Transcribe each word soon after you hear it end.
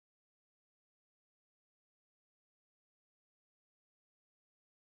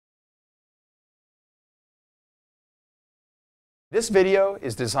This video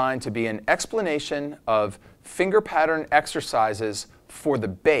is designed to be an explanation of finger pattern exercises for the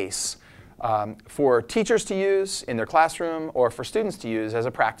bass for teachers to use in their classroom or for students to use as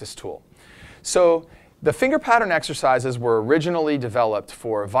a practice tool. So the finger pattern exercises were originally developed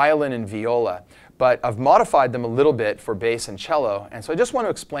for violin and viola, but I've modified them a little bit for bass and cello, and so I just want to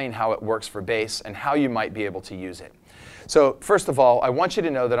explain how it works for bass and how you might be able to use it. So first of all, I want you to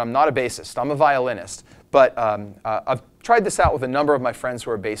know that I'm not a bassist, I'm a violinist, but I've tried this out with a number of my friends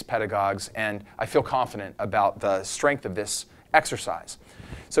who are bass pedagogues, and I feel confident about the strength of this exercise.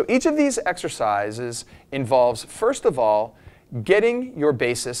 So each of these exercises involves, first of all, getting your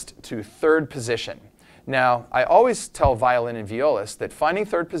bassist to third position. Now, I always tell violin and violists that finding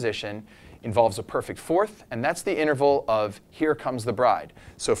third position involves a perfect fourth, and that's the interval of "Here Comes the Bride."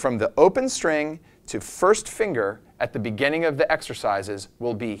 So from the open string to first finger at the beginning of the exercises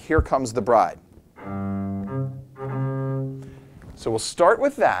will be "Here Comes the Bride." So we'll start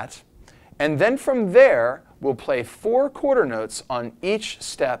with that, and then from there we'll play 4 quarter notes on each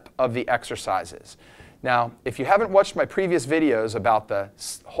step of the exercises. Now, if you haven't watched my previous videos about the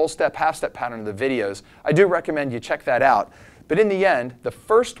whole step, half step pattern of the videos, I do recommend you check that out. But in the end, the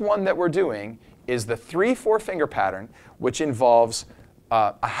first one that we're doing is the 3/4 finger pattern, which involves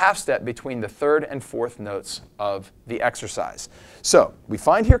a half step between the third and fourth notes of the exercise. So we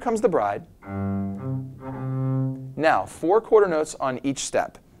find "Here Comes the Bride." Now, 4 quarter notes on each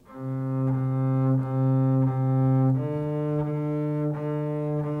step.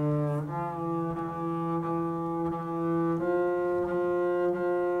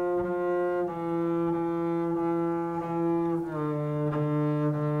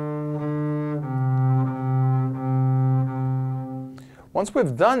 Once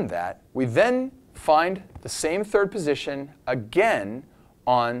we've done that, we then find the same third position again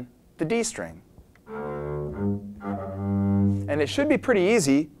on the D string. And it should be pretty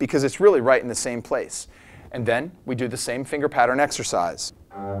easy because it's really right in the same place. And then we do the same finger pattern exercise.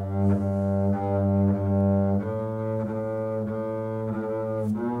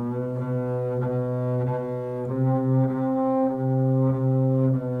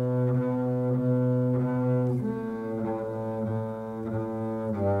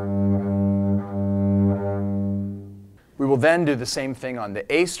 We will then do the same thing on the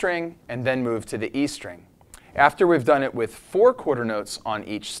A string and then move to the E string. After we've done it with 4 quarter notes on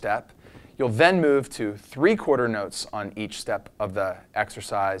each step, you'll then move to 3 quarter notes on each step of the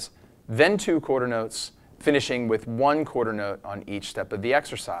exercise, then 2 quarter notes, finishing with 1 quarter note on each step of the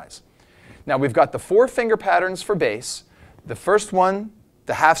exercise. Now we've got the 4 finger patterns for bass. The first one,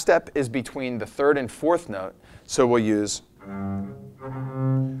 the half step, is between the third and fourth note, so we'll use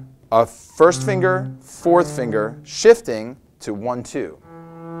a first finger, fourth finger, shifting to 1-2.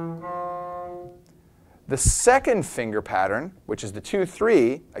 The second finger pattern, which is the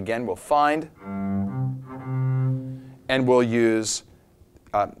 2-3, again we'll find, and we'll use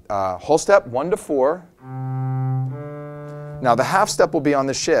whole step 1-4. Now the half step will be on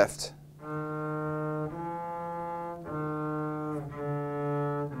the shift.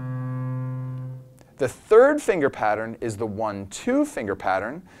 The third finger pattern is the 1-2 finger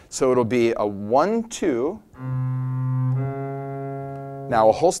pattern, so it'll be a 1-2, now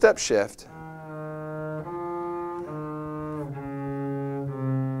a whole step shift,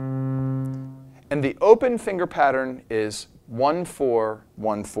 and the open finger pattern is 1-4,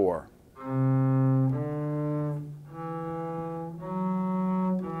 1-4.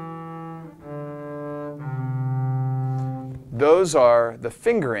 Those are the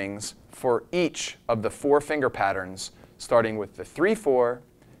fingerings for each of the 4 finger patterns, starting with the 3-4,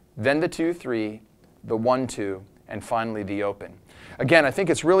 then the 2-3, the 1-2, and finally the open. Again, I think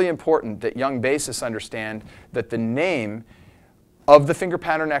it's really important that young bassists understand that the name of the finger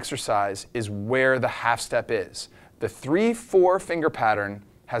pattern exercise is where the half step is. The 3-4 finger pattern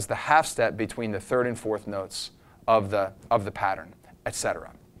has the half step between the third and fourth notes of the pattern,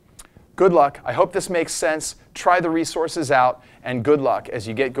 etc. Good luck. I hope this makes sense. Try the resources out, and good luck as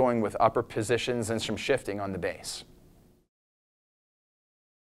you get going with upper positions and some shifting on the bass.